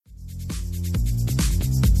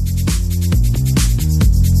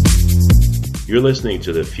You're listening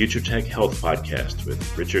to the Future Tech Health Podcast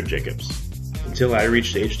with Richard Jacobs. Until I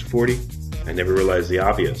reached age 40, I never realized the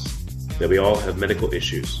obvious, that we all have medical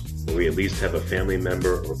issues, or we at least have a family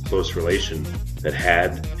member or close relation that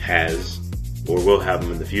has, or will have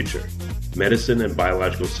them in the future. Medicine and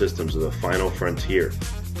biological systems are the final frontier.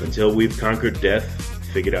 Until we've conquered death,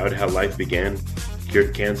 figured out how life began,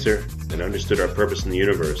 cured cancer, and understood our purpose in the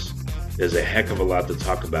universe, there's a heck of a lot to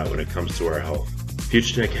talk about when it comes to our health.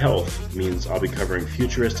 Future Tech Health means I'll be covering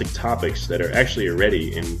futuristic topics that are actually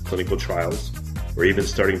already in clinical trials, or even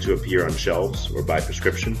starting to appear on shelves or by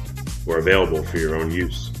prescription, or available for your own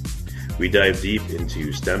use. We dive deep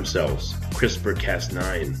into stem cells,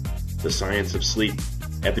 CRISPR-Cas9, the science of sleep,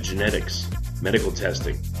 epigenetics, medical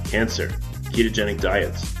testing, cancer, ketogenic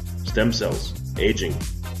diets, stem cells, aging,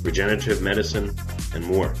 regenerative medicine, and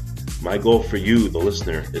more. My goal for you, the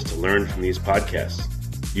listener, is to learn from these podcasts.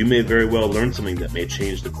 You may very well learn something that may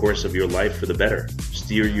change the course of your life for the better,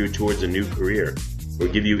 steer you towards a new career, or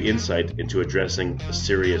give you insight into addressing a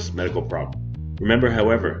serious medical problem. Remember,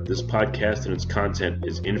 however, this podcast and its content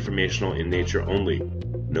is informational in nature only.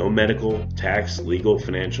 No medical, tax, legal,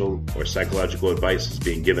 financial, or psychological advice is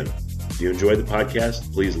being given. If you enjoy the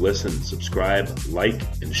podcast, please listen, subscribe, like,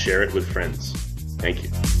 and share it with friends. Thank you.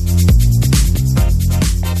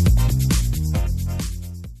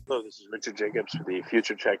 Hello, this is Richard Jacobs for the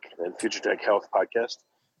Future Tech and Future Tech Health podcast.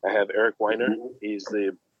 I have Eric Weiner. He's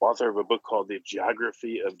the author of a book called The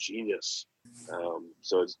Geography of Genius.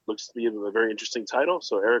 So it looks to be a very interesting title.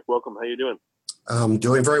 So Eric, welcome. How are you doing? I'm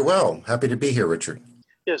doing very well. Happy to be here, Richard.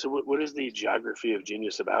 Yeah, so what is the Geography of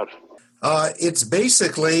Genius about? It's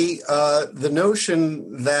basically the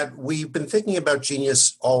notion that we've been thinking about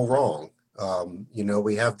genius all wrong.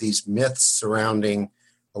 We have these myths surrounding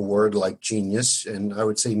a word like genius, and I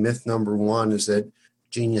would say myth number one is that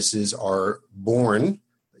geniuses are born.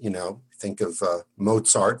 Think of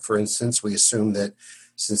Mozart, for instance. We assume that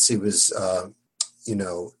since he was,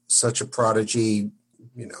 such a prodigy,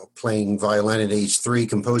 playing violin at age 3,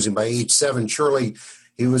 composing by age 7, surely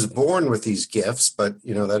he was born with these gifts, but,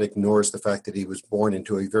 that ignores the fact that he was born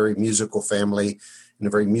into a very musical family in a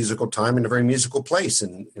very musical time in a very musical place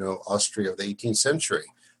in, Austria of the 18th century.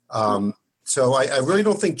 So I really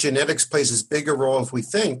don't think genetics plays as big a role as we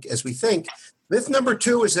think. Myth number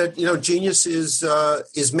two is that, genius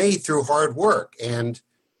is made through hard work. And,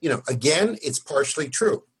 again, it's partially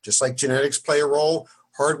true. Just like genetics play a role,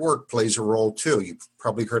 hard work plays a role too. You've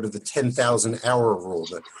probably heard of the 10,000-hour rule,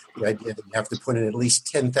 the idea that you have to put in at least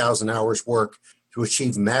 10,000 hours work to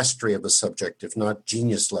achieve mastery of a subject, if not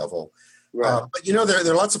genius level. Right. But,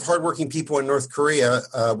 there are lots of hardworking people in North Korea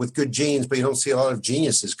with good genes, but you don't see a lot of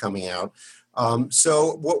geniuses coming out.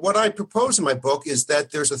 So what I propose in my book is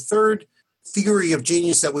that there's a third theory of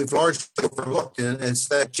genius that we've largely overlooked, and it's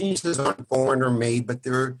that geniuses aren't born or made, but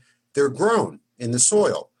they're grown in the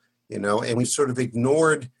soil, and we've sort of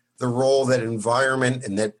ignored the role that environment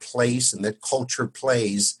and that place and that culture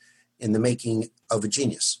plays in the making of a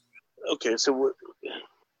genius. Okay, so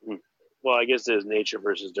well, I guess there's nature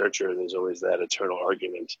versus nurture. There's always that eternal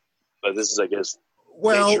argument, but this is, I guess,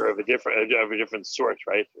 nature of a different sort,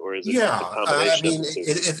 right? Or is it a combination?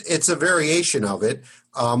 It's a variation of it,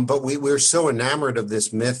 but we're so enamored of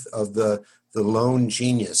this myth of the lone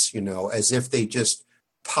genius, as if they just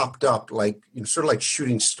popped up like sort of like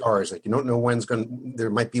shooting stars. Like you don't know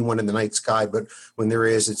there might be one in the night sky, but when there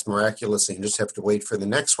is, it's miraculous, and you just have to wait for the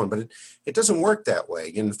next one. But it doesn't work that way.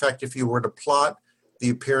 In fact, if you were to plot the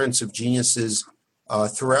appearance of geniuses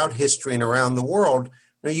throughout history and around the world,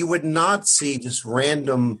 you would not see just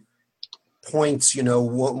random points,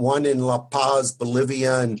 one in La Paz,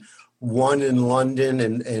 Bolivia, and one in London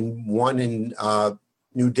and one in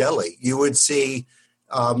New Delhi. You would see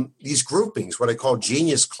these groupings, what I call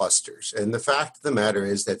genius clusters. And the fact of the matter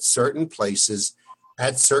is that certain places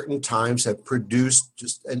at certain times have produced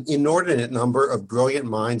just an inordinate number of brilliant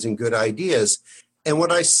minds and good ideas. And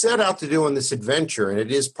what I set out to do on this adventure, and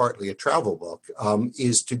it is partly a travel book,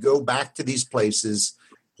 is to go back to these places,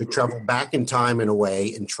 to travel back in time in a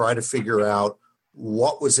way and try to figure out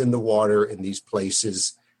what was in the water in these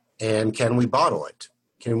places and can we bottle it?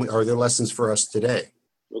 Are there lessons for us today?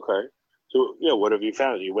 Okay. So, what have you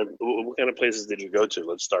found? What kind of places did you go to?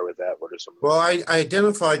 Let's start with that. What are some? Well, I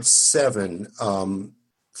identified 7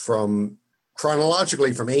 from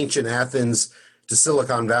chronologically from ancient Athens to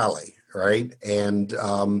Silicon Valley, right? And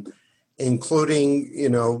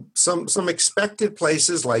including, some expected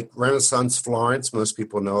places like Renaissance Florence. Most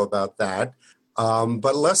people know about that.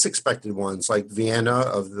 But less expected ones like Vienna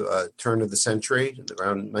of the turn of the century,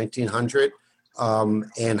 around 1900, and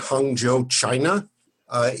Hangzhou, China,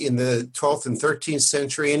 in the 12th and 13th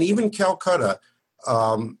century, and even Calcutta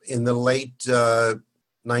in the late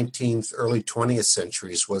 19th, early 20th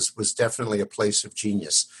centuries was definitely a place of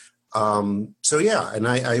genius. So yeah, and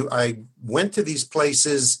I went to these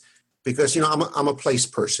places because, I'm a place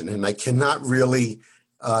person, and I cannot really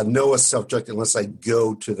know a subject unless I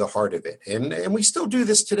go to the heart of it. And we still do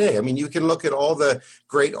this today. I mean, you can look at all the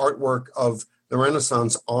great artwork of the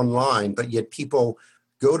Renaissance online, but yet people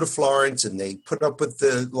go to Florence and they put up with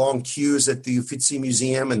the long queues at the Uffizi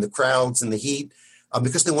Museum and the crowds and the heat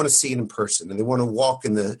because they want to see it in person, and they want to walk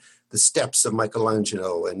in the steps of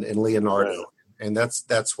Michelangelo and Leonardo. Right. And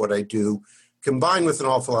that's what I do, combined with an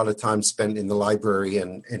awful lot of time spent in the library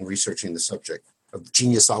and researching the subject of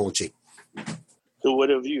geniusology. So what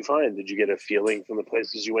did you find? Did you get a feeling from the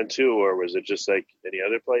places you went to, or was it just like any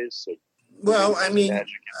other place? Well, I mean,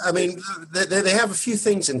 they have a few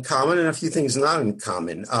things in common and a few things not in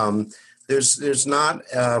common. There's not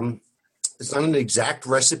it's not an exact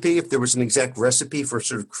recipe. If there was an exact recipe for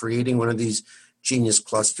sort of creating one of these genius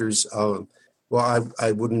clusters, well,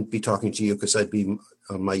 I wouldn't be talking to you because I'd be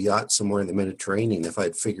on my yacht somewhere in the Mediterranean if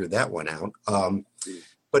I'd figured that one out.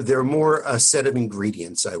 But they're more a set of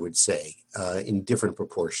ingredients, I would say, in different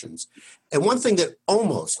proportions. And one thing that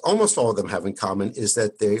almost all of them have in common is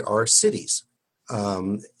that they are cities.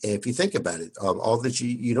 If you think about it, all that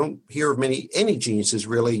you don't hear of any geniuses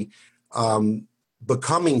really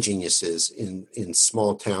becoming geniuses in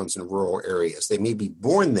small towns and rural areas. They may be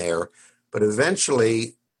born there, but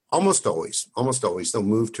eventually, almost always, they'll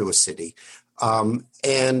move to a city.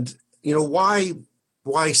 And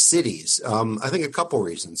why cities? I think a couple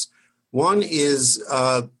reasons. One is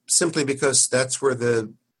simply because that's where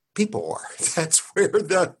the people are. That's where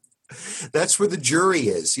the jury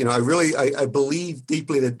is. I believe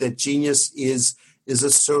deeply that genius is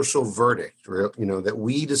a social verdict. That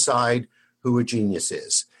we decide who a genius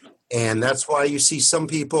is, and that's why you see some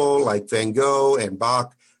people like Van Gogh and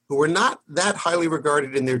Bach who were not that highly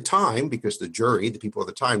regarded in their time because the jury, the people of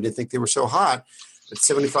the time, didn't think they were so hot. But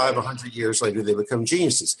 75, 100 years later, they become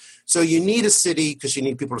geniuses. So you need a city because you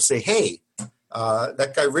need people to say, hey,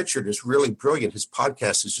 that guy Richard is really brilliant. His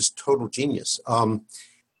podcast is just total genius. And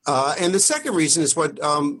the second reason is what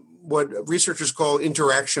researchers call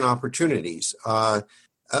interaction opportunities. A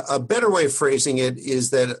better way of phrasing it is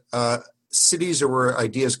that cities are where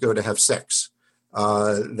ideas go to have sex,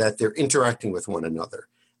 that they're interacting with one another.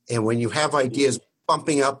 And when you have ideas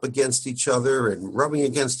bumping up against each other and rubbing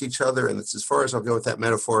against each other, and that's as far as I'll go with that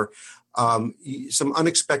metaphor, some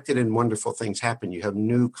unexpected and wonderful things happen. You have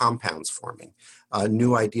new compounds forming,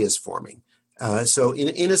 new ideas forming. So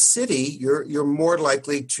in a city, you're more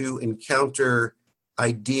likely to encounter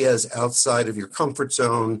ideas outside of your comfort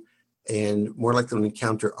zone and more likely to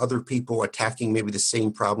encounter other people attacking maybe the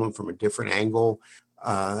same problem from a different angle.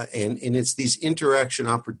 And it's these interaction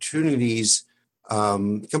opportunities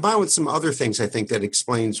combined with some other things, I think, that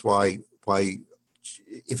explains why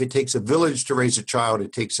if it takes a village to raise a child,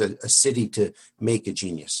 it takes a city to make a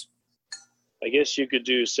genius. I guess you could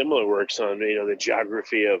do similar works on, the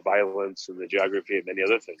geography of violence and the geography of many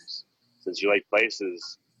other things. Since you like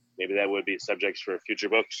places, maybe that would be subjects for future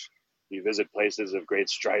books. You visit places of great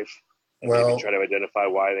strife and maybe try to identify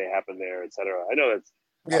why they happen there, et cetera. I know that's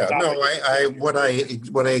what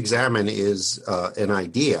I examine is an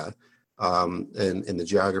idea. And in the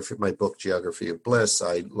geography, my book, Geography of Bliss,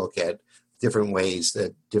 I look at different ways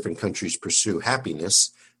that different countries pursue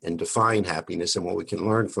happiness and define happiness and what we can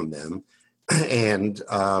learn from them. And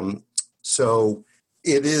so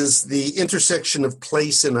it is the intersection of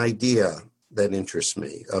place and idea that interests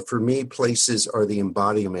me. For me, places are the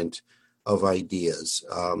embodiment of ideas.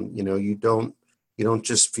 You don't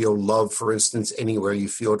just feel love, for instance, anywhere. You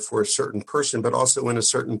feel it for a certain person, but also in a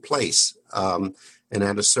certain place and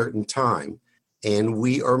at a certain time. And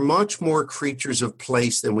we are much more creatures of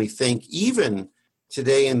place than we think, even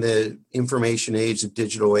today in the information age, the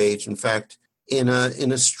digital age. In fact, in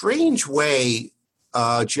a strange way,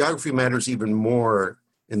 geography matters even more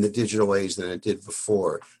in the digital age than it did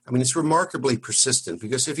before. I mean, it's remarkably persistent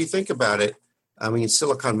because if you think about it,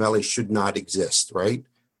 Silicon Valley should not exist, right?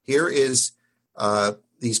 Here is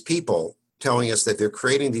these people telling us that they're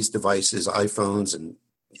creating these devices, iPhones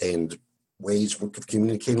and ways of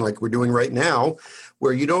communicating like we're doing right now,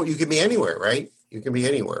 where you can be anywhere, right? You can be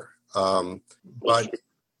anywhere. But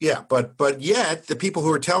yet the people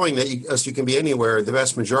who are telling us you can be anywhere, the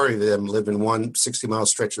vast majority of them live in one 60-mile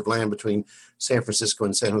stretch of land between San Francisco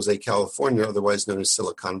and San Jose, California, otherwise known as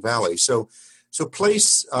Silicon Valley. So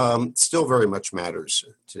place still very much matters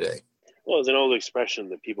today. Well, there's an old expression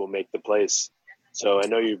that people make the place. So I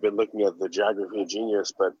know you've been looking at the geography of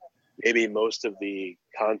genius, but maybe most of the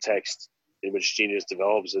context in which genius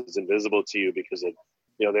develops is invisible to you because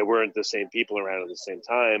they weren't the same people around at the same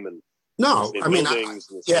time, and no, I mean,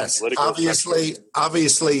 yes, obviously,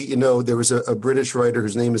 there was a British writer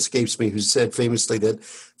whose name escapes me who said famously that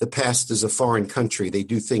the past is a foreign country. They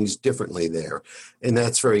do things differently there. And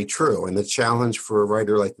that's very true. And the challenge for a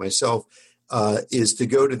writer like myself is to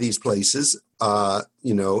go to these places, and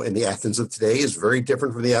the Athens of today is very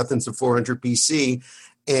different from the Athens of 400 BC,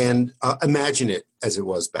 and imagine it as it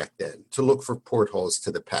was back then, to look for portholes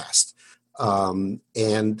to the past. And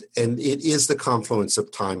it is the confluence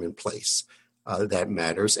of time and place that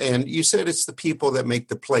matters. And you said it's the people that make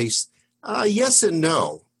the place. Yes and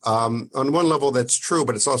no. On one level, that's true,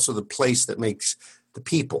 but it's also the place that makes the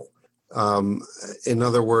people. In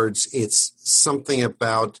other words, it's something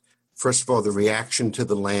about, first of all, the reaction to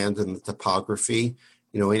the land and the topography.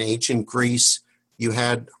 In ancient Greece, you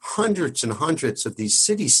had hundreds and hundreds of these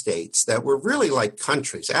city-states that were really like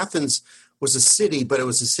countries. Athens was a city, but it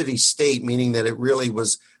was a city-state, meaning that it really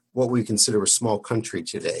was what we consider a small country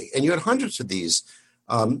today. And you had hundreds of these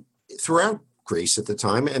throughout Greece at the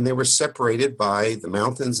time, and they were separated by the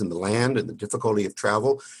mountains and the land and the difficulty of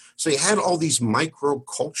travel. So you had all these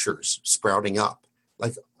micro-cultures sprouting up,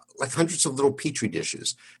 like hundreds of little petri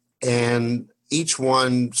dishes. And each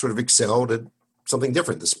one sort of excelled at something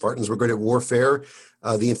different. The Spartans were good at warfare.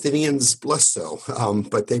 The Athenians, less so,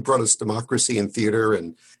 but they brought us democracy and theater,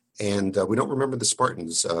 and we don't remember the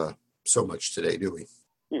Spartans so much today, do we?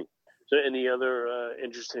 So any other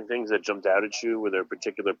interesting things that jumped out at you? Were there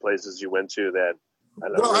particular places you went to that?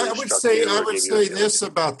 I would say this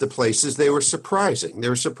about the places. They were surprising. They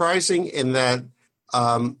were surprising in that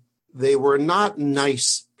they were not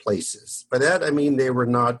nice places. By that, I mean they were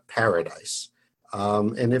not paradise.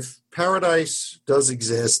 And if paradise does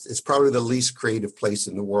exist, it's probably the least creative place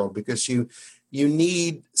in the world because you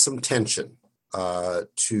need some tension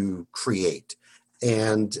to create.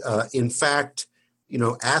 And in fact,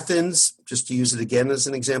 Athens, just to use it again as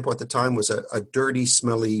an example, at the time was a dirty,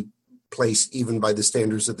 smelly place, even by the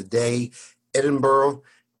standards of the day. Edinburgh,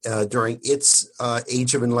 during its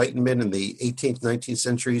age of enlightenment in the 18th, 19th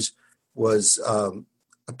centuries, was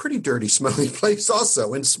a pretty dirty, smelly place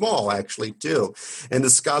also, and small, actually, too. And the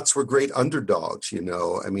Scots were great underdogs,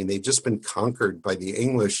 I mean, they'd just been conquered by the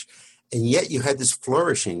English. And yet you had this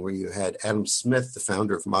flourishing where you had Adam Smith, the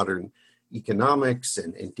founder of modern economics,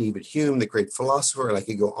 and David Hume, the great philosopher, and I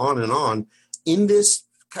could go on, in this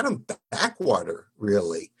kind of backwater,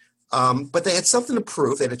 really. But they had something to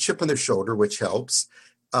prove. They had a chip on their shoulder, which helps.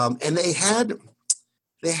 And they had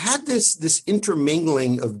this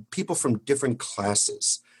intermingling of people from different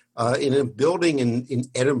classes. In a building in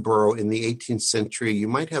Edinburgh in the 18th century, you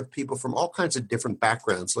might have people from all kinds of different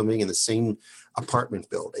backgrounds living in the same apartment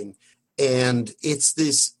building. And it's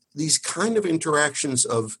these kind of interactions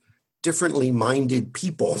of differently minded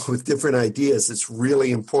people with different ideas that's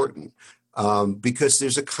really important because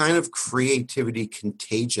there's a kind of creativity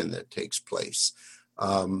contagion that takes place.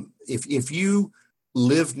 If you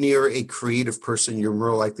live near a creative person, you're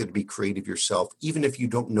more likely to be creative yourself, even if you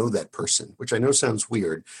don't know that person, which I know sounds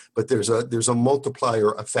weird, but there's a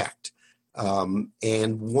multiplier effect.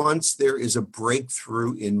 And once there is a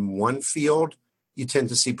breakthrough in one field, you tend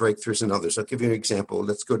to see breakthroughs in others. I'll give you an example.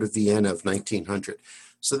 Let's go to Vienna of 1900.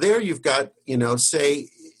 So there you've got, say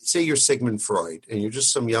you're Sigmund Freud, and you're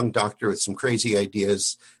just some young doctor with some crazy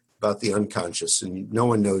ideas about the unconscious, and no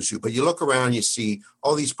one knows you. But you look around, you see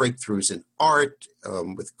all these breakthroughs in art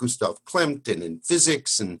with Gustav Klimt, and in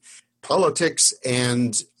physics and politics,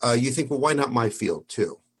 and you think, well, why not my field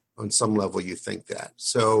too? On some level, you think that.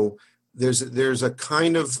 So there's a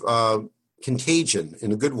kind of contagion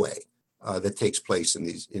in a good way that takes place in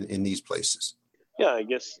these places. Yeah, I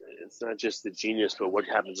guess it's not just the genius, but what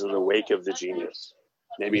happens in the wake of the genius.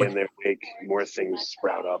 Maybe in their wake, more things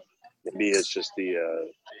sprout up. Maybe it's just the,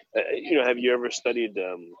 have you ever studied,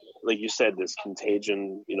 like you said, this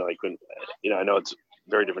contagion, like when, I know it's a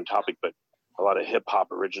very different topic, but a lot of hip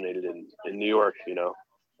hop originated in New York, in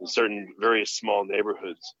certain very small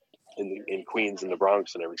neighborhoods in Queens and the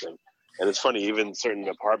Bronx and everything. And it's funny, even certain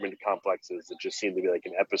apartment complexes that just seem to be like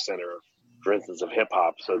an epicenter, for instance, of hip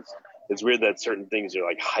hop. So it's weird that certain things are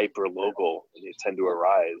like hyper local and they tend to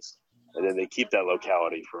arise, and then they keep that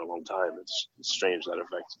locality for a long time. It's strange, that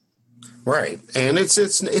effect. Right. And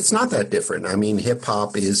it's not that different. I mean, hip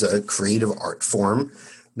hop is a creative art form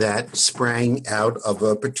that sprang out of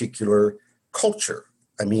a particular culture.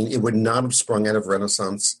 I mean, it would not have sprung out of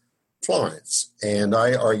Renaissance Florence. And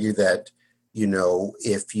I argue that,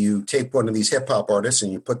 if you take one of these hip hop artists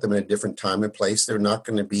and you put them in a different time and place, they're not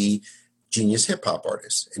going to be genius hip hop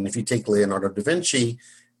artists. And if you take Leonardo da Vinci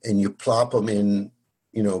and you plop him in,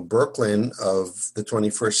 Brooklyn of the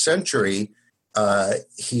 21st century,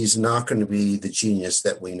 he's not going to be the genius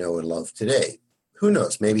that we know and love today. Who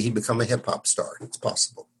knows? Maybe he'd become a hip hop star. It's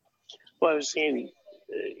possible. Well, I was seeing,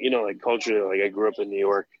 like culturally, like I grew up in New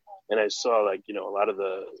York, and I saw like, a lot of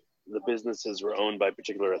the businesses were owned by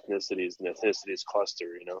particular ethnicities, and ethnicities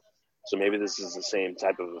cluster, So maybe this is the same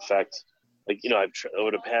type of effect. Like,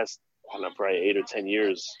 over the past, I don't know, probably 8 or 10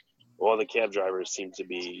 years, all the cab drivers seem to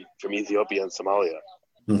be from Ethiopia and Somalia.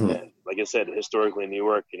 Mm-hmm. And like I said, historically in New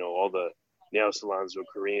York, all the nail salons were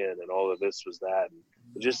Korean and all of this was that.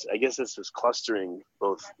 I guess it's just clustering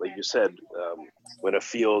both, like you said, when a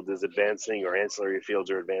field is advancing or ancillary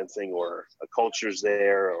fields are advancing or a culture's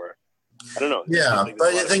there or I don't know. Yeah, like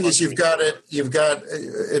but the thing is, you've got,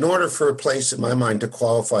 in order for a place in my mind to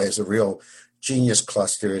qualify as a real genius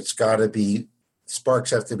cluster, it's got to be,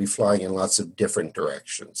 sparks have to be flying in lots of different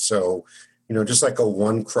directions. So, just like a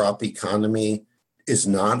one crop economy is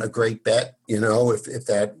not a great bet, if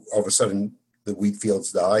that all of a sudden the wheat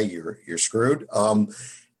fields die, you're screwed.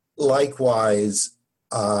 Likewise,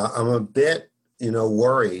 I'm a bit,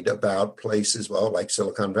 worried about places, like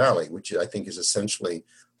Silicon Valley, which I think is essentially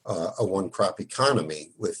a one crop economy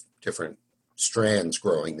with different strands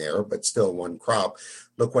growing there, but still one crop.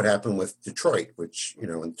 Look what happened with Detroit, which, in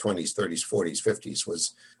the 20s, 30s, 40s,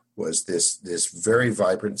 50s was this very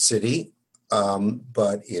vibrant city,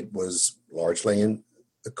 but it was largely in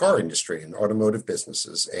the car industry and automotive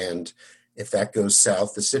businesses. And if that goes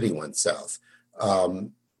south, the city went south.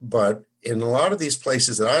 But in a lot of these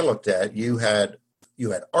places that I looked at, you had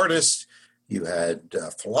artists, you had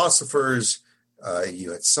philosophers,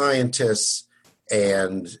 you had scientists,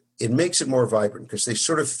 and it makes it more vibrant because they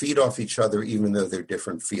sort of feed off each other, even though they're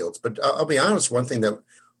different fields. But I'll be honest, one thing that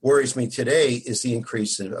worries me today is the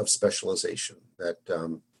increase of specialization. That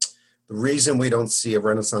the reason we don't see a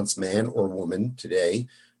Renaissance man or woman today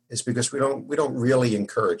is because we don't really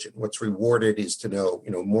encourage it. What's rewarded is to know,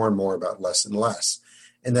 more and more about less and less.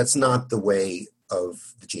 And that's not the way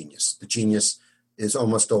of the genius. The genius is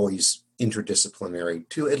almost always interdisciplinary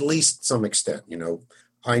to at least some extent.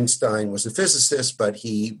 Einstein was a physicist, but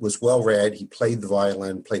he was well-read. He played the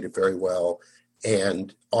violin, played it very well,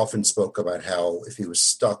 and often spoke about how if he was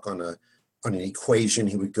stuck on an equation,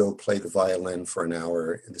 he would go play the violin for an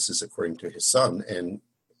hour. And this is according to his son. And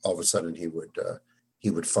all of a sudden he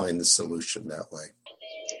would find the solution that way.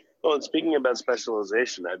 Well, and speaking about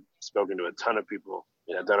specialization, I've spoken to a ton of people.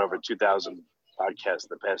 I've done over 2,000 podcasts in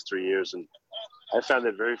the past 3 years, and I found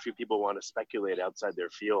that very few people want to speculate outside their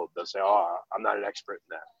field. They'll say, "Oh, I'm not an expert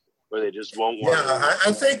in that," or they just won't want. Yeah,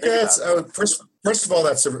 I think that's first of all,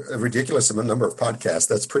 that's a ridiculous number of podcasts.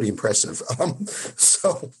 That's pretty impressive.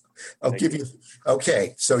 So I'll give you.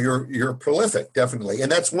 Okay, so you're prolific, definitely,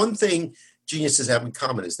 and that's one thing geniuses have in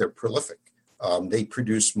common is they're prolific. They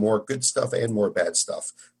produce more good stuff and more bad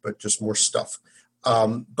stuff, but just more stuff.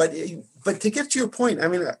 But to get to your point, I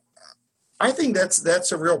mean, I think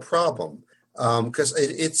that's a real problem because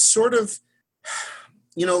it's sort of,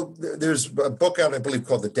 there's a book out, I believe,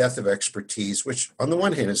 called The Death of Expertise, which on the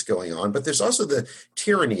one hand is going on, but there's also the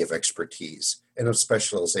tyranny of expertise and of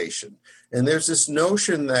specialization. And there's this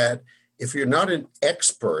notion that if you're not an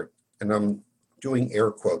expert, and I'm doing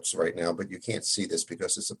air quotes right now, but you can't see this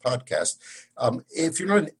because it's a podcast. If you're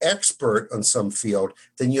not an expert on some field,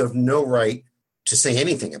 then you have no right to say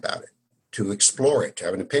anything about it, to explore it, to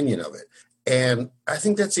have an opinion of it. And I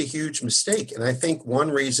think that's a huge mistake. And I think one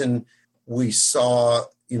reason we saw,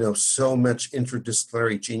 so much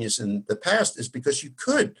interdisciplinary genius in the past is because you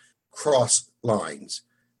could cross lines.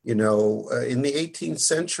 In the 18th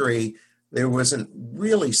century, there wasn't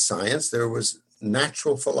really science. There was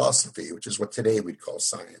natural philosophy, which is what today we'd call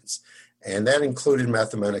science. And that included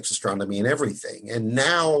mathematics, astronomy, and everything. And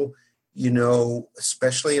now,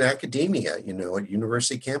 especially in academia, at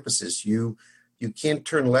university campuses, you can't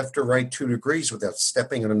turn left or right 2 degrees without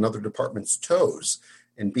stepping on another department's toes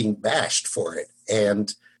and being bashed for it.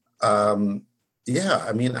 And I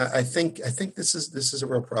think this is a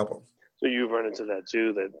real problem. So you've run into that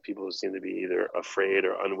too, that people seem to be either afraid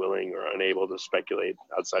or unwilling or unable to speculate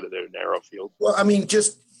outside of their narrow field? Well, I mean,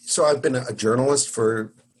 so I've been a journalist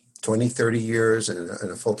for 20, 30 years and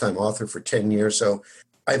a full-time author for 10 years. So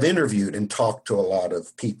I've interviewed and talked to a lot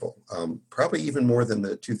of people, probably even more than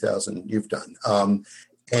the 2,000 you've done.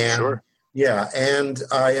 Sure. Yeah, and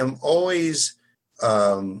I am always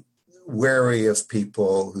wary of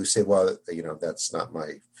people who say, well, that's not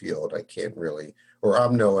my field. I can't really, or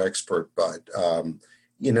I'm no expert, but,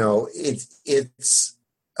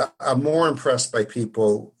 I'm more impressed by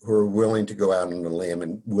people who are willing to go out on a limb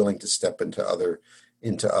and willing to step into other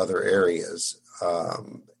areas.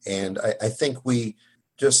 And I think we,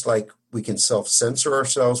 just like we can self-censor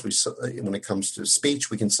ourselves, when it comes to speech,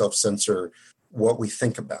 we can self-censor what we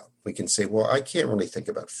think about. We can say, well, I can't really think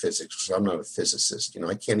about physics because I'm not a physicist.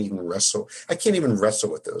 I can't even wrestle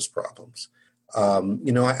with those problems.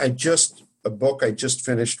 A book I just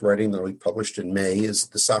finished writing that we published in May is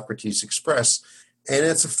The Socrates Express. And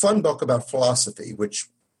it's a fun book about philosophy, which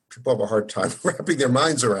people have a hard time wrapping their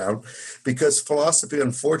minds around, because philosophy,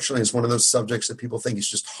 unfortunately, is one of those subjects that people think is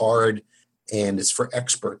just hard and it's for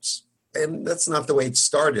experts. And that's not the way it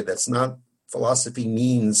started. Philosophy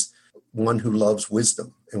means one who loves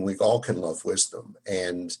wisdom, and we all can love wisdom.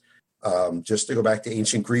 And just to go back to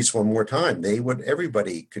ancient Greece one more time,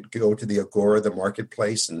 everybody could go to the agora, the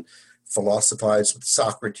marketplace, and philosophize with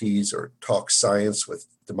Socrates or talk science with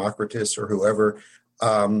Democritus or whoever.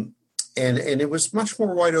 And it was much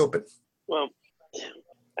more wide open. Well,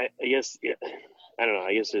 I guess, yeah, I don't know.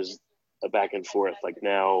 I guess there's a back and forth. Like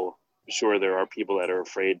now, sure, there are people that are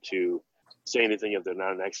afraid to say anything if they're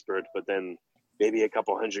not an expert, but then maybe a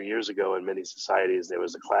couple hundred years ago in many societies, there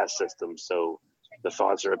was a class system. So the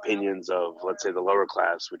thoughts or opinions of, let's say, the lower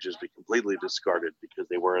class would just be completely discarded because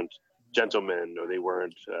they weren't gentlemen or they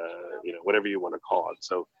weren't, whatever you want to call it.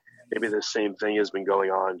 So maybe the same thing has been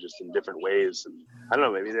going on just in different ways. And I don't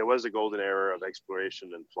know, maybe there was a golden era of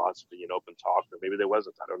exploration and philosophy and open talk, or maybe there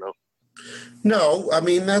wasn't. I don't know. No, I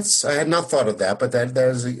mean, I had not thought of that, but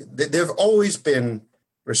there have always been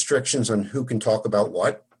restrictions on who can talk about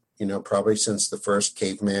what, probably since the first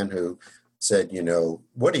caveman who said,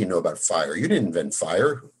 what do you know about fire? You didn't invent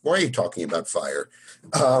fire. Why are you talking about fire?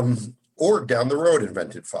 Or down the road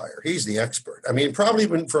invented fire. He's the expert. I mean, probably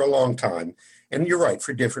been for a long time. And you're right,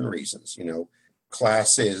 for different reasons,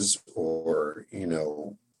 classes or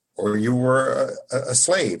you were a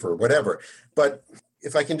slave or whatever. But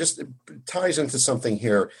if I can just, ties into something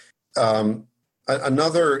here.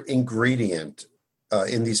 Another ingredient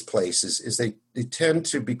in these places is they tend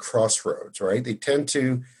to be crossroads, right? They tend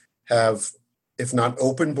to have, if not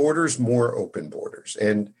open borders, more open borders.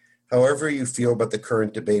 And however you feel about the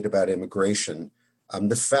current debate about immigration,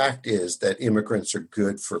 the fact is that immigrants are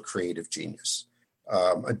good for creative genius.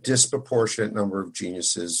 A disproportionate number of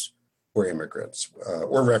geniuses were immigrants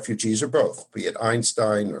or refugees or both, be it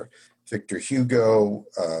Einstein or Victor Hugo,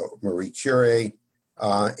 Marie Curie.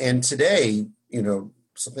 And today,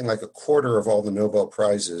 something like a quarter of all the Nobel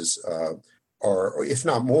Prizes are, if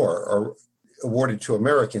not more, are awarded to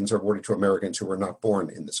Americans who were not born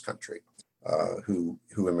in this country, who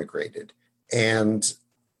immigrated. And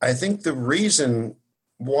I think the reason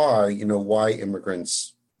why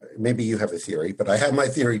immigrants, maybe you have a theory, but I have my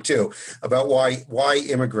theory too, about why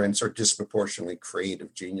immigrants are disproportionately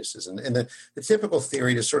creative geniuses. And the typical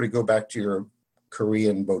theory, to sort of go back to your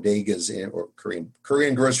Korean bodegas or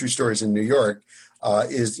Korean grocery stores in New York,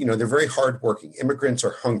 is, they're very hardworking. Immigrants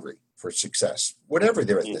are hungry for success, whatever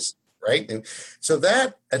their ethnicity, right? And so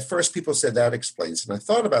that, at first people said that explains. And I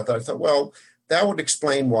thought about that. I thought, well, that would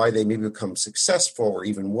explain why they maybe become successful or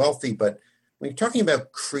even wealthy. But when you're talking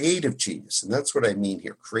about creative genius, and that's what I mean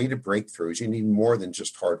here, creative breakthroughs, you need more than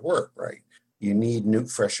just hard work, right? You need new,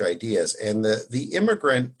 fresh ideas. And the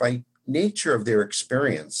immigrant, by nature of their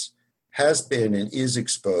experience, has been and is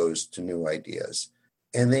exposed to new ideas.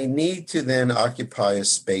 And they need to then occupy a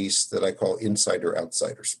space that I call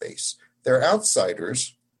insider-outsider space. They're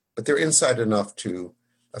outsiders, but they're inside enough to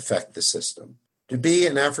affect the system. To be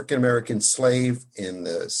an African-American slave in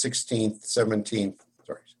the 17th,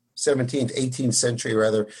 18th century,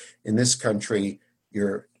 rather, in this country,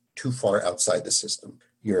 you're too far outside the system.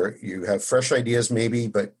 You have fresh ideas maybe,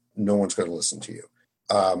 but no one's going to listen to you.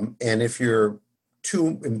 And if you're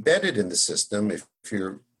too embedded in the system, if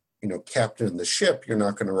you're captain of the ship, you're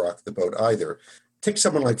not going to rock the boat either. Take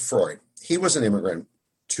someone like Freud. He was an immigrant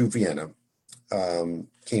to Vienna,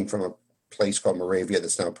 came from a place called Moravia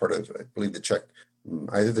that's now part of, I believe,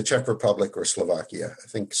 either the Czech Republic or Slovakia. I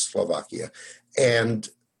think Slovakia. And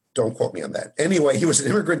don't quote me on that. Anyway, he was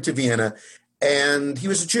an immigrant to Vienna, and he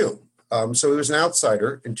was a Jew. So he was an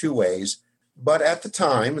outsider in two ways. But at the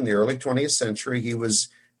time, in the early 20th century, he was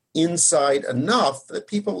inside enough that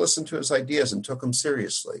people listened to his ideas and took him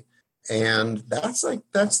seriously. And that's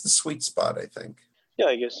the sweet spot, I think. Yeah,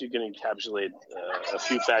 I guess you can encapsulate a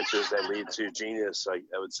few factors that lead to genius. I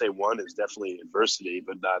would say one is definitely adversity,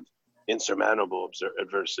 but not insurmountable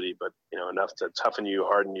adversity, but enough to toughen you,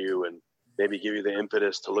 harden you, and maybe give you the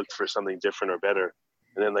impetus to look for something different or better.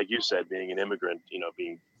 And then, like you said, being an immigrant,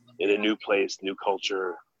 being in a new place, new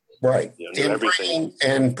culture, right, new everything,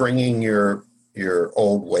 bringing your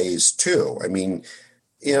old ways too. I mean,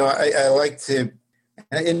 I like to.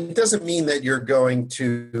 And it doesn't mean that you're going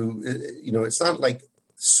to, it's not like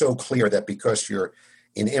so clear that because you're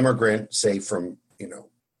an immigrant, say from,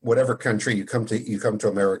 whatever country you come to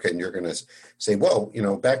America, and you're going to say, well,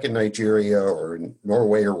 back in Nigeria or in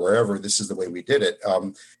Norway or wherever, this is the way we did it.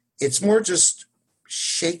 It's more just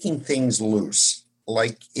shaking things loose.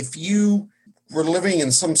 Like if you were living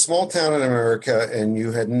in some small town in America and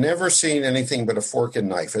you had never seen anything but a fork and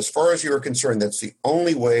knife, as far as you were concerned, that's the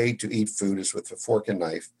only way to eat food is with a fork and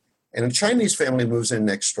knife. And a Chinese family moves in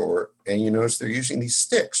next door and you notice they're using these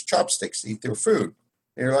chopsticks to eat their food.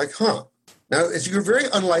 And you're like, huh. Now, you're very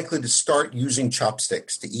unlikely to start using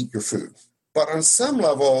chopsticks to eat your food. But on some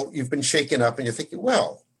level, you've been shaken up and you're thinking,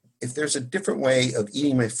 well, if there's a different way of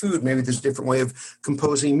eating my food, maybe there's a different way of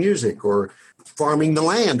composing music or farming the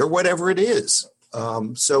land or whatever it is.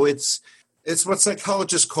 So it's what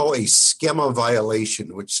psychologists call a schema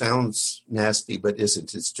violation, which sounds nasty, but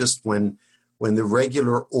isn't. It's just when the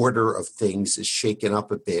regular order of things is shaken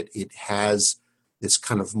up a bit, it has this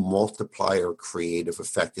kind of multiplier creative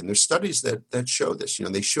effect. And there's studies that show this.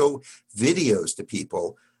 They show videos to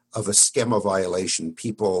people of a schema violation,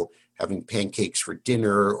 people having pancakes for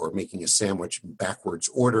dinner or making a sandwich in backwards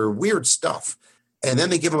order, weird stuff. And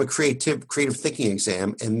then they give them a creative thinking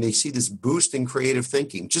exam, and they see this boost in creative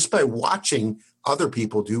thinking just by watching other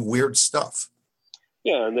people do weird stuff.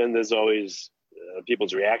 Yeah, and then there's always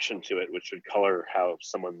people's reaction to it, which would color how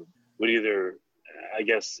someone would either, I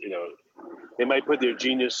guess, they might put their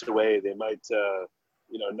genius away. They might,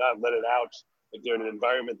 not let it out if they're in an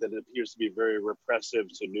environment that appears to be very repressive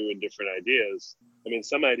to new and different ideas. I mean,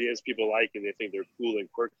 some ideas people like and they think they're cool and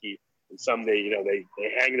quirky, and some they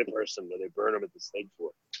hang the person or they burn them at the stake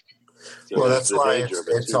for. So well, that's why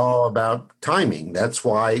it's all about timing. That's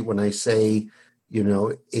why when I say,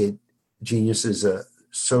 genius is a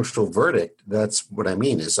social verdict, that's what I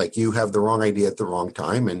mean. It's like you have the wrong idea at the wrong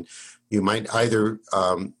time, and you might either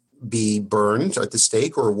be burned at the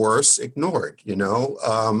stake or worse, ignored, but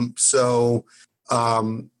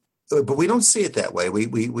we don't see it that way.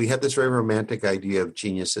 We have this very romantic idea of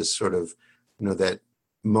genius as sort of, that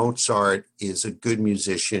Mozart is a good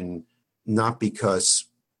musician, not because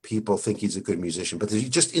people think he's a good musician, but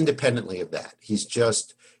just independently of that. His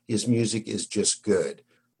music is just good.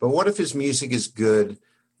 But what if his music is good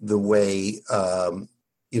the way,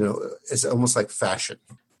 it's almost like fashion?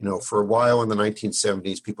 For a while in the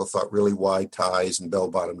 1970s, people thought really wide ties and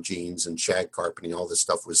bell-bottom jeans and shag carpeting, all this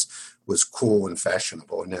stuff was cool and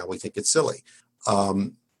fashionable, and now we think it's silly.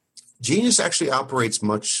 Genius actually operates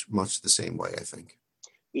much the same way, I think.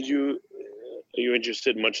 Are you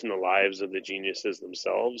interested much in the lives of the geniuses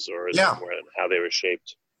themselves, or is it more in how they were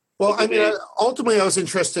shaped? Well, ultimately, I was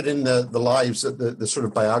interested in the lives, the sort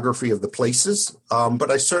of biography of the places, but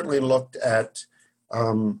I certainly looked at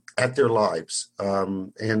their lives.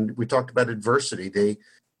 And we talked about adversity.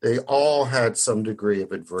 They all had some degree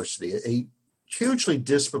of adversity. A hugely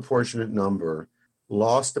disproportionate number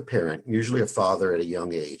lost a parent, usually a father at a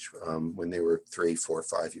young age, when they were 3, 4,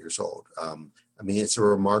 5 years old. It's a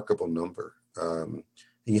remarkable number. And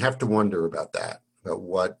you have to wonder about that,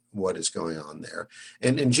 about what is going on there.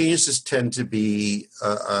 And geniuses tend to be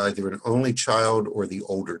either an only child or the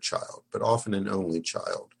older child, but often an only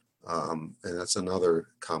child. And that's another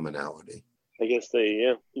commonality. I guess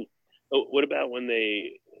what about when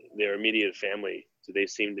their immediate family, do they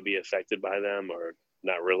seem to be affected by them or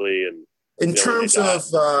not really? And in terms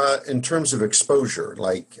of exposure,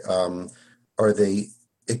 like, are they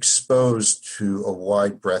exposed to a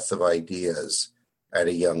wide breadth of ideas at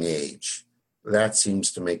a young age? That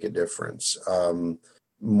seems to make a difference.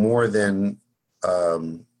 More than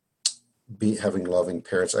having loving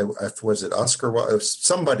parents. Was it Oscar Wilde?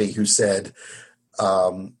 Somebody who said,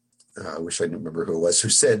 I wish I didn't remember who it was, who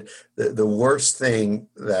said the worst thing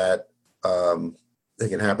that that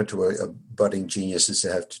can happen to a budding genius is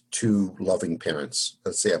to have 2 loving parents.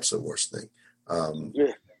 That's the absolute worst thing.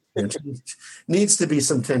 There needs to be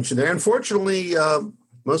some tension there. Unfortunately,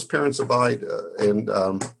 most parents oblige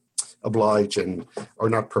and are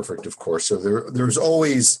not perfect, of course. So there's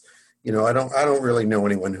always, I don't really know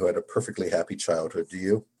anyone who had a perfectly happy childhood. Do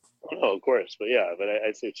you? Oh, of course, but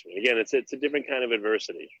I see what you mean. Again, it's a different kind of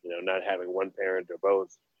adversity. Not having one parent or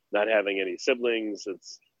both, not having any siblings.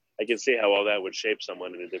 I can see how all that would shape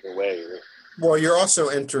someone in a different way. Well, you also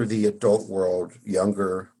enter the adult world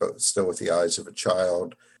younger, but still with the eyes of a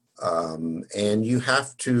child, and you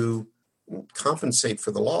have to compensate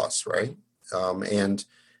for the loss, right? And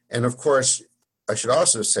of course, I should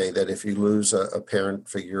also say that if you lose a parent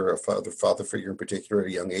figure, a father figure in particular at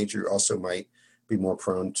a young age, you also might be more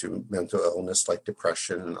prone to mental illness like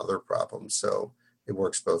depression and other problems. So it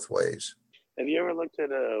works both ways. Have you ever looked at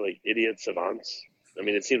like idiot savants? I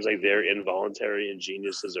mean, it seems like they're involuntary and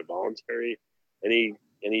geniuses are voluntary. Any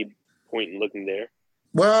point in looking there?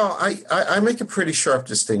 Well, I make a pretty sharp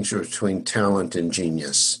distinction between talent and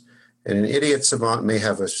genius. And an idiot savant may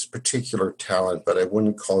have a particular talent, but I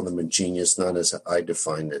wouldn't call them a genius, not as I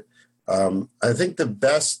define it. I think the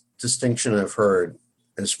best distinction I've heard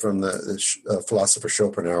is from the philosopher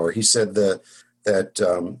Schopenhauer. He said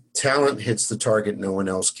that talent hits the target no one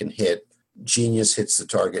else can hit. Genius hits the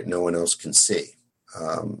target no one else can see.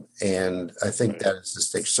 And I think that is the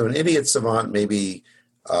distinction. So an idiot savant maybe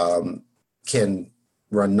can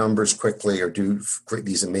run numbers quickly or do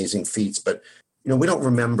these amazing feats, but we don't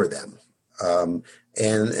remember them. And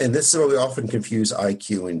this is why we often confuse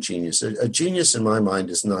IQ and genius. A genius, in my mind,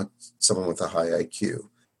 is not someone with a high IQ.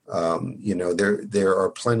 There are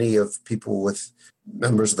plenty of people with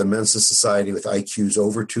members of the Mensa Society with IQs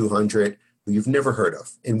over 200 who you've never heard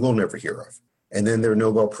of and will never hear of. And then there are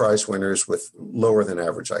Nobel Prize winners with lower than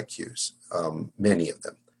average IQs, many of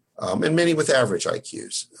them, and many with average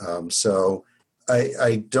IQs. So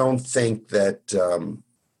I don't think that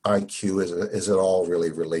IQ is at all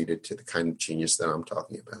really related to the kind of genius that I'm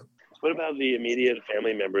talking about. What about the immediate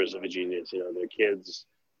family members of a genius? Their kids,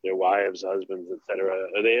 their wives, husbands, etc.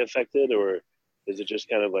 Are they affected, or is it just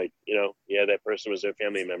kind of like, that person was their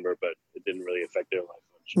family member, but it didn't really affect their life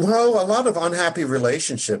much? Well, a lot of unhappy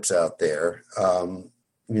relationships out there.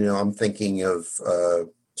 I'm thinking of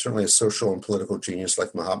certainly a social and political genius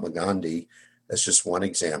like Mahatma Gandhi as just one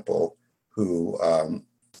example, who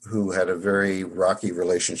had a very rocky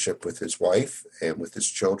relationship with his wife and with his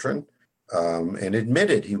children, and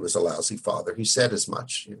admitted he was a lousy father. He said as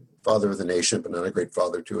much, father of the nation, but not a great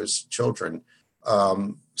father to his children.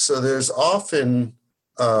 So there's often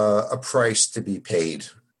a price to be paid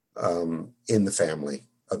in the family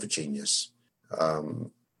of a genius.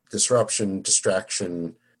 Disruption,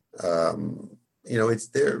 distraction,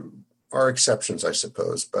 there are exceptions, I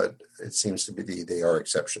suppose, but it seems to be they are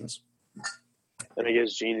exceptions. And I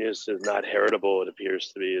guess genius is not heritable, it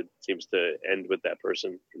appears to be. It seems to end with that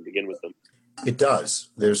person and begin with them. It does.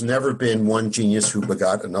 There's never been one genius who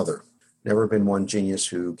begot another. Never been one genius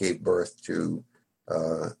who gave birth to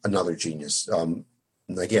another genius.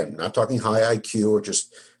 Again, not talking high IQ or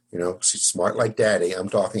just, smart like daddy. I'm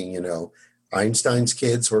talking, Einstein's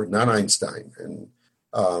kids were not Einstein.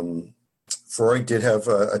 And Freud did have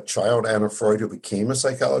a child, Anna Freud, who became a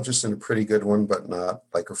psychologist and a pretty good one, but not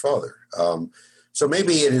like her father. So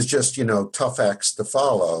maybe it is just, tough acts to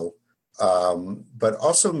follow. But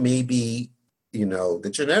also maybe, the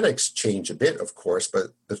genetics change a bit, of course, but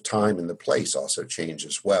the time and the place also change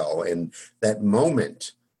as well. And that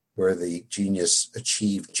moment where the genius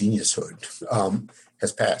achieved geniushood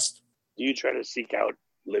has passed. Do you try to seek out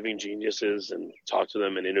living geniuses and talk to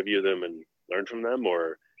them and interview them and learn from them, or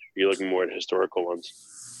are you looking more at historical ones?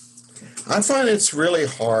 I find it's really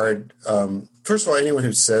hard. First of all, anyone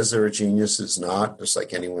who says they're a genius is not, just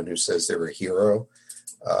like anyone who says they're a hero.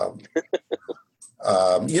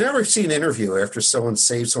 You never see an interview after someone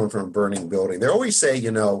saves someone from a burning building. They always say,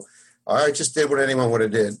 I just did what anyone would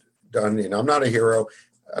have done. I'm not a hero.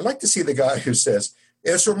 I'd like to see the guy who says,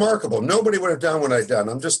 it's remarkable. Nobody would have done what I've done.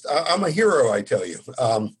 I'm a hero, I tell you.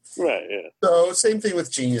 Right, yeah. So same thing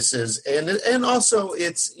with geniuses. And also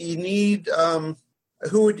you need, a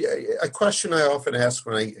question I often ask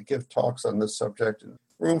when I give talks on this subject, in a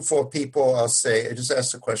room full of people, I just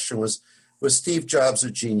asked the question, was Steve Jobs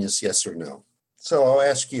a genius, yes or no? So I'll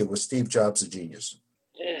ask you, was Steve Jobs a genius?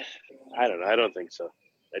 I don't know. I don't think so.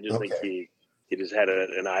 I just think he just had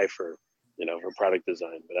an eye for product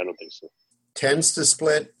design, but I don't think so. Tends to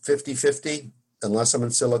split 50-50. Unless I'm in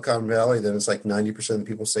Silicon Valley, then it's like 90% of the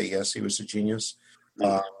people say, yes, he was a genius.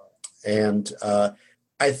 And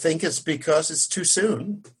I think it's because it's too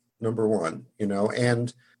soon, number one,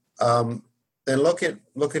 and look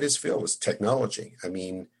at his field, it's technology. I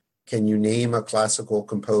mean, can you name a classical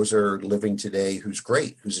composer living today who's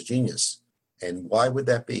great, who's a genius? And why would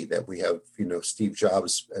that be that we have, Steve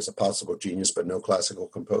Jobs as a possible genius, but no classical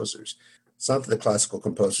composers? It's not that the classical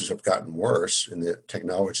composers have gotten worse and the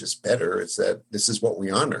technology is better. It's that this is what we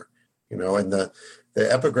honor, and the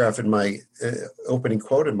epigraph in my opening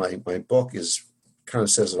quote in my book kind of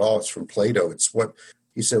says it all. It's from Plato. It's what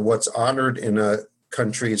he said, what's honored in a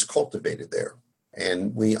country is cultivated there.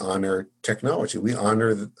 And we honor technology. We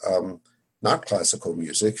honor not classical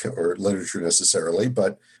music or literature necessarily,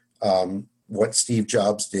 but what Steve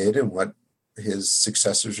Jobs did and what his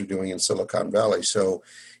successors are doing in Silicon Valley. So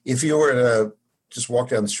if you were to just walk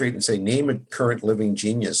down the street and say, name a current living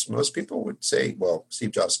genius, most people would say, well,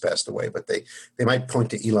 Steve Jobs passed away, but they might point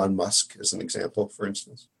to Elon Musk as an example, for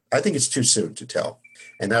instance. I think it's too soon to tell.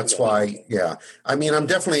 And that's why, I mean, I'm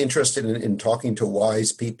definitely interested in talking to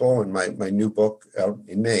wise people. And my new book out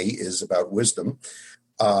in May is about wisdom.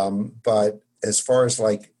 But as far as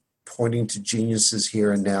like pointing to geniuses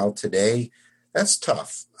here and now today, that's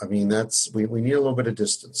tough. I mean, we need a little bit of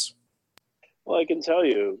distance. Well, I can tell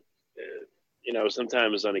you,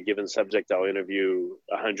 sometimes on a given subject, I'll interview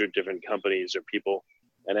 100 different companies or people.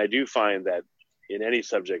 And I do find that in any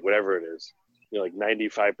subject, whatever it is, like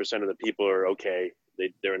 95% of the people are okay.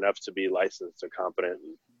 They're enough to be licensed or competent.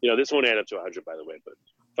 And, this won't add up to 100, by the way, but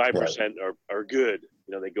 5% are good.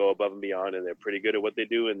 They go above and beyond and they're pretty good at what they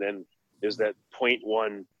do. And then there's that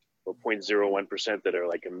 0.1 or 0.01% that are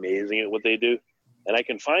like amazing at what they do. And I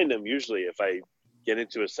can find them usually if I get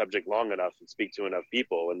into a subject long enough and speak to enough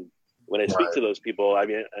people. And when I speak to those people, I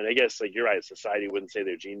mean, and I guess like you're right, society wouldn't say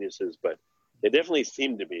they're geniuses, but they definitely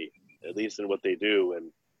seem to be, at least in what they do.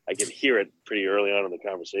 And I can hear it pretty early on in the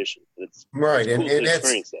conversation. It's right. It's cool and to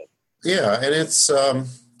experience that. Yeah. And it's,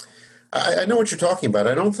 I know what you're talking about.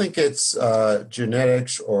 I don't think it's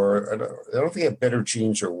genetics, or I don't think they have better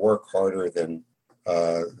genes or work harder than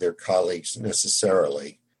their colleagues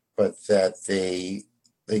necessarily, but that they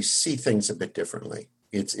see things a bit differently.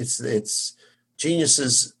 It's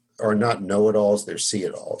geniuses are not know-it-alls; they're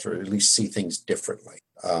see-it-alls, or at least see things differently.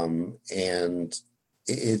 And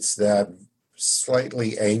it's that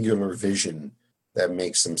slightly angular vision that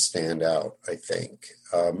makes them stand out, I think.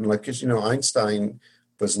 Because Einstein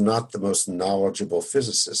was not the most knowledgeable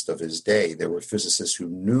physicist of his day. There were physicists who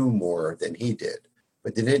knew more than he did,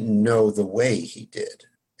 but they didn't know the way he did.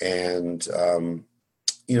 And,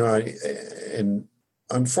 and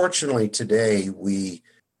unfortunately today we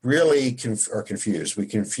really are confused. We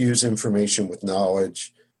confuse information with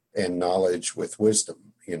knowledge and knowledge with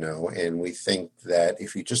wisdom, and we think that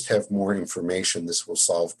if you just have more information, this will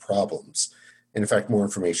solve problems. And in fact, more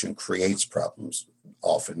information creates problems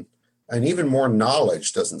often. And even more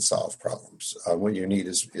knowledge doesn't solve problems. What you need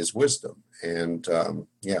is wisdom. And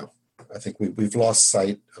I think we've lost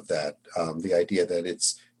sight of that, the idea that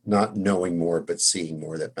it's not knowing more, but seeing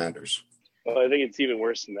more that matters. Well, I think it's even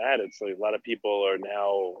worse than that. It's like a lot of people are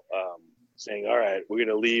now saying, all right, we're going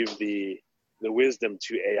to leave the wisdom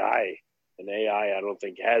to AI. And AI, I don't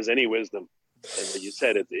think, has any wisdom. And like you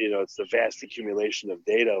said, it's the vast accumulation of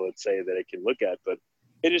data, let's say, that it can look at. But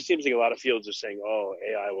it just seems like a lot of fields are saying, oh,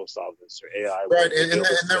 AI will solve this, or AI will. Right. And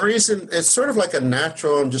the reason, it's sort of like a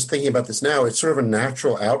natural, I'm just thinking about this now, it's sort of a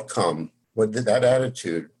natural outcome. That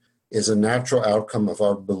attitude is a natural outcome of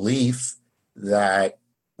our belief that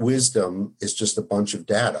wisdom is just a bunch of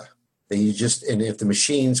data. And if the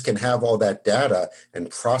machines can have all that data and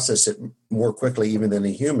process it more quickly even than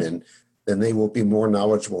a human, then they will be more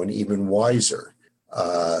knowledgeable and even wiser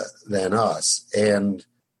than us. And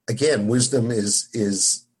again, wisdom is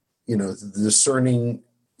the discerning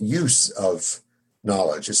use of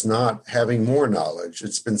knowledge. It's not having more knowledge.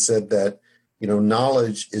 It's been said that,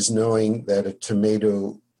 knowledge is knowing that a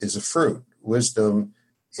tomato is a fruit. Wisdom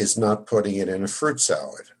is not putting it in a fruit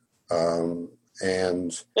salad.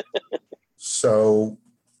 And so,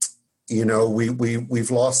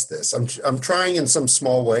 we've lost this. I'm trying in some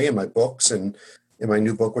small way in my books and in my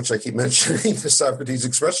new book, which I keep mentioning, the Socrates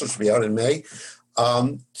Express, which will be out in May,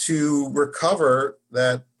 to recover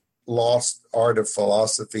that lost art of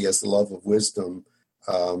philosophy as the love of wisdom.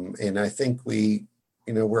 And I think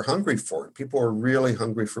we're hungry for it. People are really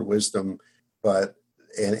hungry for wisdom, but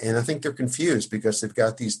I think they're confused because they've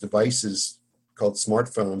got these devices called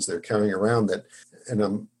smartphones they're carrying around that, and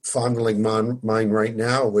I'm fondling mine right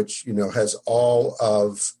now, which, has all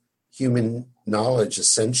of human knowledge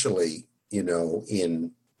essentially,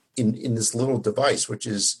 in this little device, which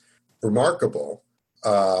is remarkable.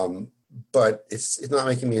 But it's not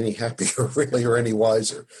making me any happier really, or any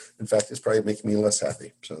wiser. In fact, it's probably making me less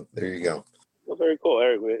happy. So there you go. Well, very cool,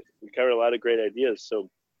 Eric. We covered a lot of great ideas. So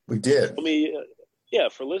we did. Let me,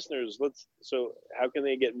 for listeners, so how can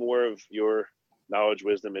they get more of your knowledge,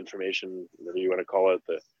 wisdom, information, whatever you want to call it,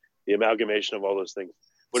 the amalgamation of all those things?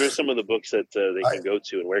 What are some of the books that they can go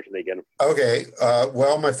to, and where can they get them? Okay.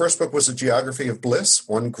 Well, my first book was A Geography of Bliss,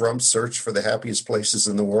 One Grump's Search for the Happiest Places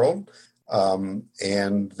in the World.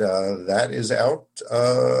 And that is out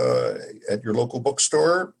at your local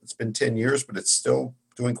bookstore. It's been 10 years, but it's still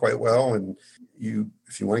doing quite well. And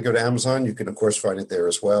if you want to go to Amazon, you can, of course, find it there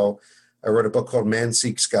as well. I wrote a book called Man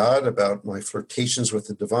Seeks God about my flirtations with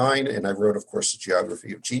the divine. And I wrote, of course, A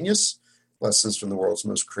Geography of Genius, Lessons from the World's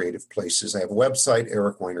Most Creative Places. I have a website,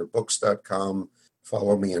 ericweinerbooks.com.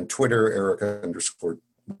 Follow me on Twitter,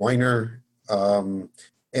 Eric_Weiner.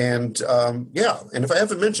 And and if I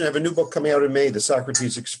haven't mentioned, I have a new book coming out in May, The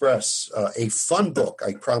Socrates Express, a fun book,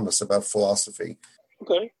 I promise, about philosophy.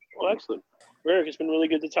 Okay, well, excellent. Eric, it's been really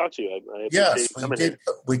good to talk to you. I yes, we did.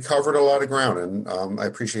 We covered a lot of ground, and I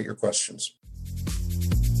appreciate your questions.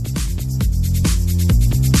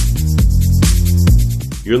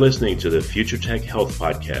 You're listening to the Future Tech Health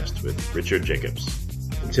Podcast with Richard Jacobs.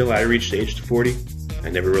 Until I reached age 40, I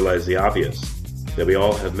never realized the obvious, that we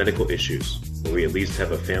all have medical issues, or we at least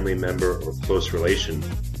have a family member or close relation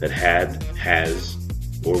that has,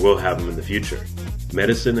 or will have them in the future.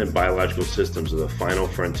 Medicine and biological systems are the final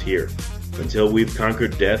frontier. Until we've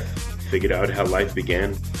conquered death, figured out how life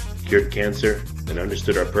began, cured cancer, and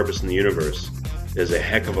understood our purpose in the universe, there's a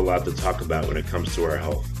heck of a lot to talk about when it comes to our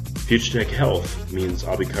health. Future Tech Health means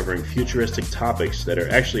I'll be covering futuristic topics that are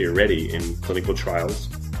actually already in clinical trials,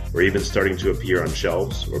 or even starting to appear on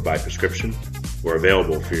shelves or by prescription, or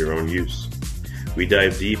available for your own use. We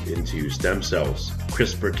dive deep into stem cells,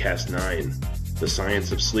 CRISPR-Cas9, the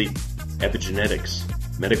science of sleep, epigenetics,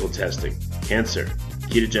 medical testing, cancer,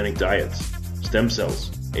 ketogenic diets, stem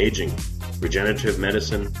cells, aging, regenerative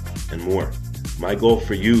medicine, and more. My goal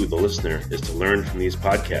for you, the listener, is to learn from these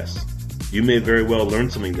podcasts. You may very well learn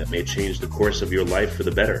something that may change the course of your life for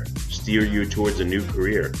the better, steer you towards a new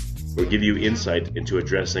career, or give you insight into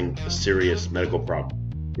addressing a serious medical problem.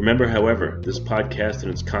 Remember, however, this podcast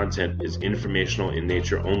and its content is informational in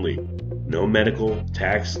nature only. No medical,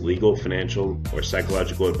 tax, legal, financial, or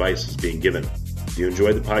psychological advice is being given. If you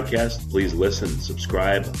enjoyed the podcast, please listen,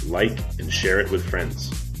 subscribe, like, and share it with friends.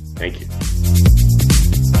 Thank you.